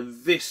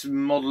 This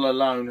model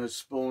alone has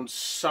spawned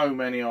so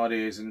many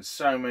ideas, and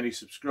so many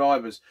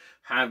subscribers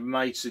have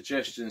made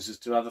suggestions as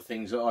to other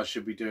things that I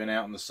should be doing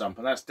out on the Sump,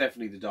 and that's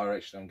definitely the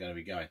direction I'm going to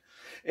be going.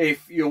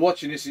 If you're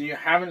watching this and you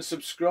haven't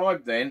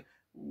subscribed, then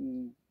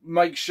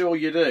make sure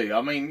you do.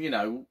 I mean, you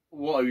know,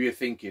 what are you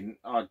thinking?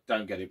 I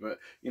don't get it, but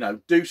you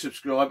know, do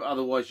subscribe,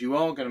 otherwise you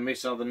are going to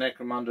miss other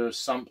Necromunda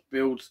Sump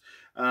builds,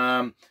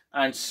 and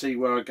see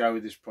where I go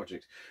with this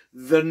project.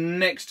 The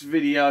next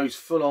video's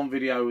full-on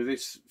video with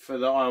this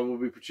that I will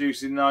be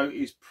producing though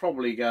is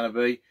probably going to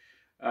be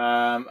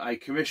a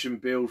commission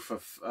build for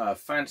a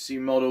fancy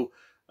model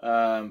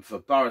for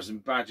Burrows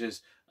and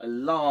Badgers, a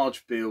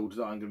large build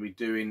that I'm going to be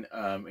doing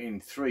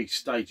in 3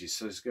 stages.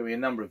 So there's going to be a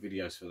number of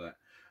videos for that.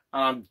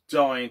 And I'm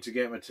dying to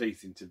get my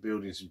teeth into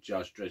building some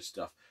Judge Dredd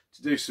stuff,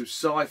 to do some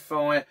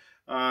sci-fi,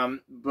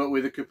 but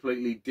with a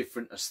completely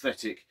different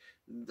aesthetic.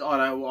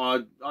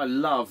 I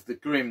love the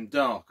grim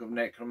dark of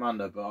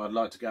Necromunda, but I'd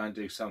like to go and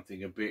do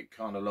something a bit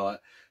kind of like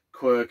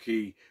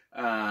quirky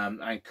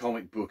and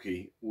comic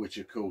booky, which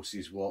of course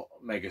is what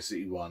Mega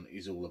City 1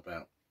 is all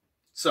about.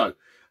 So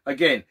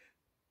again,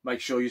 make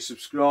sure you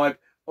subscribe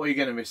or you're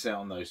going to miss out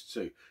on those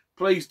too.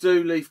 Please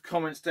do leave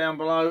comments down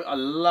below. I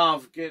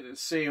love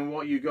seeing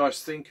what you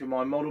guys think of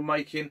my model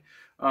making.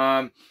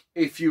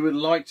 If you would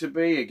like to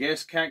be a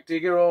guest CAC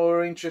digger or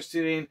are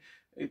interested in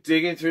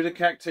digging through the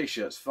CAC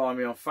t-shirts, find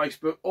me on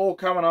Facebook or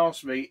come and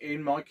ask me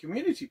in my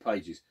community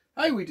pages.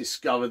 Hey, we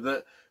discovered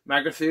that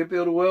Magrathea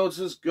Builder Worlds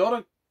has got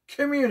a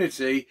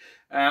community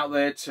out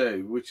there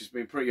too, which has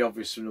been pretty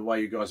obvious from the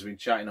way you guys have been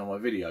chatting on my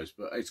videos,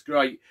 but it's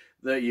great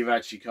that you've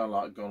actually kind of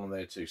like gone on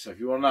there too. So if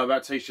you want to know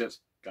about t-shirts,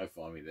 go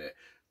find me there.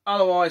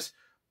 Otherwise,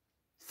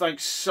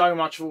 thanks so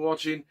much for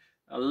watching.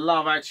 I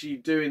love actually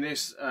doing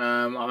this.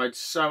 I've had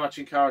so much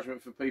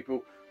encouragement for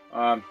people.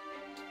 I'll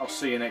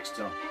see you next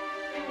time.